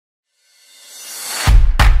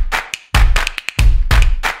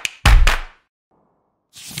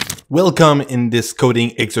Welcome in this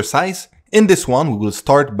coding exercise. In this one, we will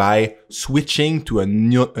start by switching to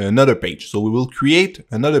another page. So we will create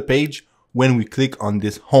another page when we click on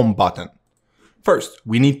this home button. First,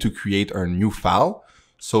 we need to create our new file.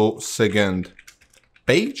 So second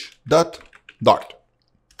page.dart.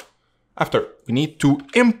 After, we need to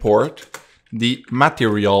import the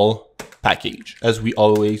material package as we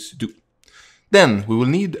always do. Then we will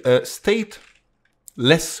need a stateless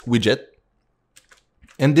widget.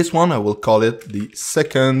 And this one, I will call it the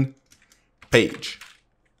second page.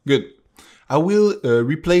 Good. I will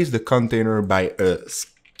replace the container by a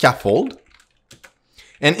scaffold.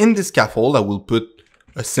 And in this scaffold, I will put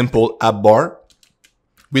a simple app bar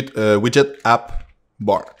with a widget app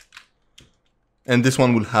bar. And this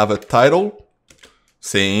one will have a title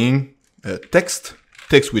saying text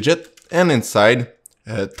widget, and inside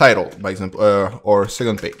title, by example, or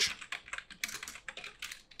second page.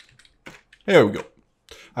 There we go.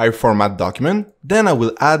 I format document, then I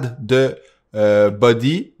will add the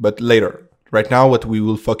body, but later. Right now, what we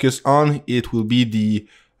will focus on, it will be the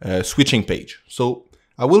switching page. So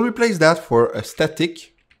I will replace that for a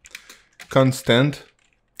static constant,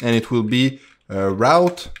 and it will be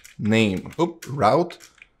route name. Route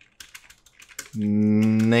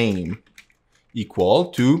name equal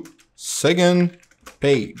to second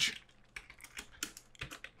page.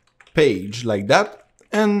 Page like that,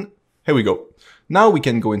 and here we go. Now we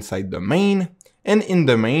can go inside the main, and in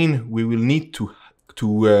the main we will need to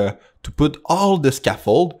put all the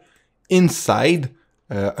scaffold inside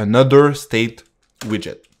another state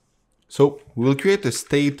widget. So we will create a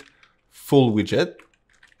stateful widget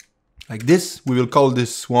like this. We will call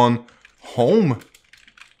this one home,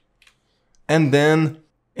 and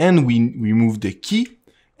we remove the key.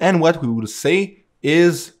 And what we will say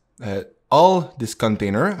is all this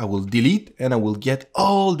container, I will delete, and I will get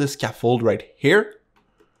all the scaffold right here,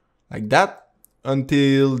 like that,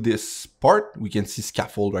 until this part. We can see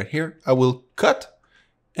scaffold right here. I will cut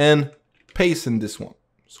and paste in this one.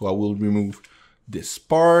 So I will remove this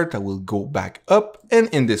part, I will go back up, and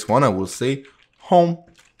in this one, I will say home,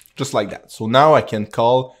 just like that. So now I can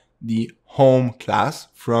call the home class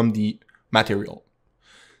from the material.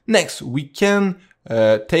 Next, we can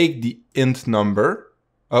take the int number.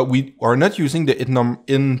 We are not using the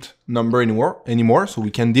int number anymore, so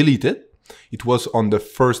we can delete it. It was on the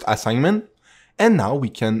first assignment. And now we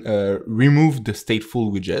can remove the stateful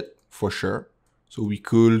widget for sure. So we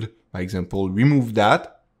could, by example, remove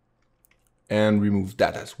that and remove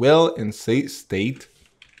that as well and say stateless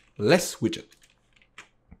widget.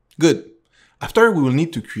 Good. After, we will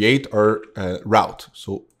need to create our route.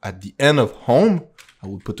 So at the end of home, I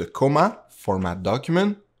will put a comma, format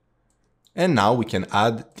document. And now we can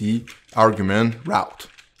add the argument route.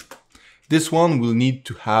 This one will need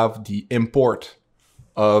to have the import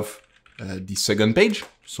of the second page.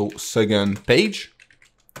 So second page.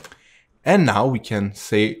 And now we can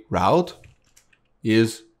say route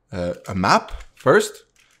is a map first.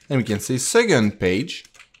 And we can say second page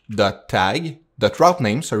dot tag dot route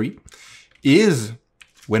name, is,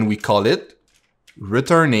 when we call it,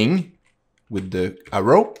 returning with the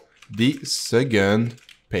arrow the second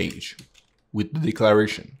page with the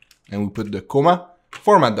declaration. And we put the comma,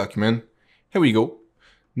 format document. Here we go.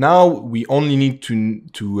 Now we only need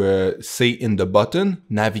to say in the button,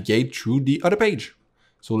 navigate through the other page.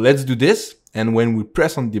 So let's do this. And when we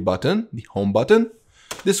press on the button, the home button,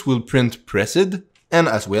 this will print pressed, and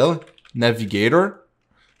as well, navigator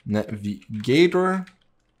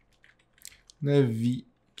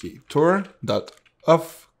dot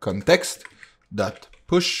of context dot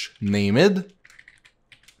push named.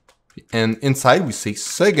 And inside we say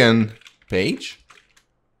second page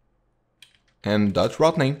and dot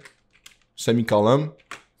route name, semicolon,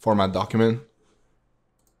 format document,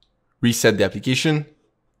 reset the application,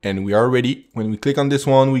 and we are ready. When we click on this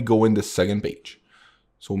one, we go in the second page.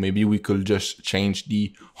 So maybe we could just change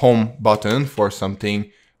the home button for something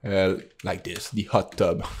like this, the hot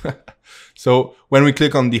tub. So when we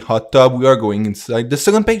click on the hot tub, we are going inside the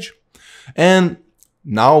second page. And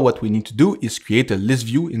now what we need to do is create a list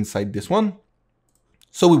view inside this one.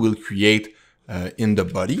 So we will create in the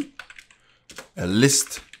body a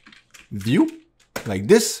list view like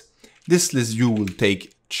this. This list view will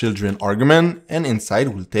take children argument, and inside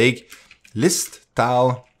will take list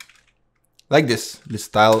style like this, list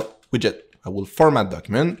style widget. I will format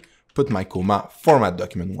document, put my comma, format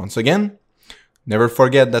document once again. Never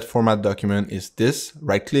forget that format document is this,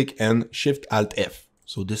 right click and Shift Alt F.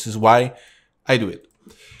 So this is why I do it.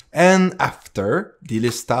 And after the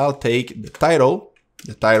list style, take the title.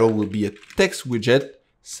 The title will be a text widget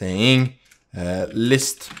saying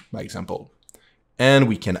list, by example. And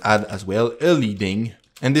we can add as well a leading,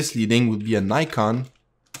 and this leading will be an icon,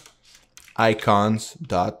 icons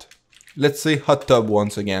dot, let's say hot tub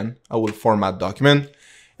once again. I will format document,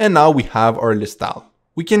 and now we have our list style.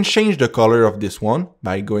 We can change the color of this one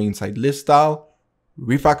by going inside list style,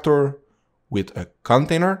 refactor with a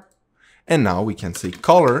container, and now we can say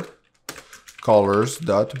color, colors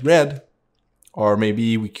dot red, or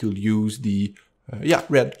maybe we could use the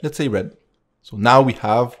red. Let's say red. So now we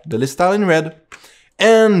have the list style in red.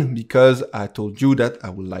 And because I told you that I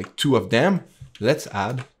would like 2 of them, let's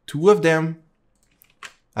add 2 of them.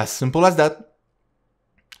 As simple as that.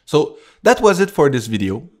 So that was it for this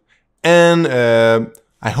video. And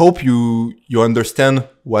I hope you understand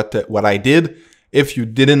what I did. If you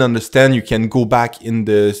didn't understand, you can go back in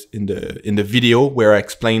the video where I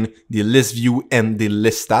explain the list view and the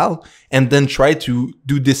list style, and then try to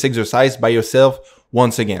do this exercise by yourself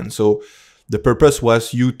once again. So the purpose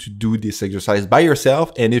was you to do this exercise by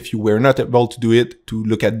yourself, and if you were not able to do it, to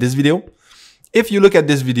look at this video. If you look at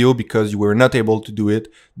this video because you were not able to do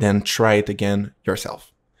it, then try it again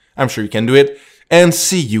yourself. I'm sure you can do it, and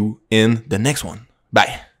see you in the next one.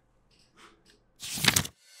 Bye.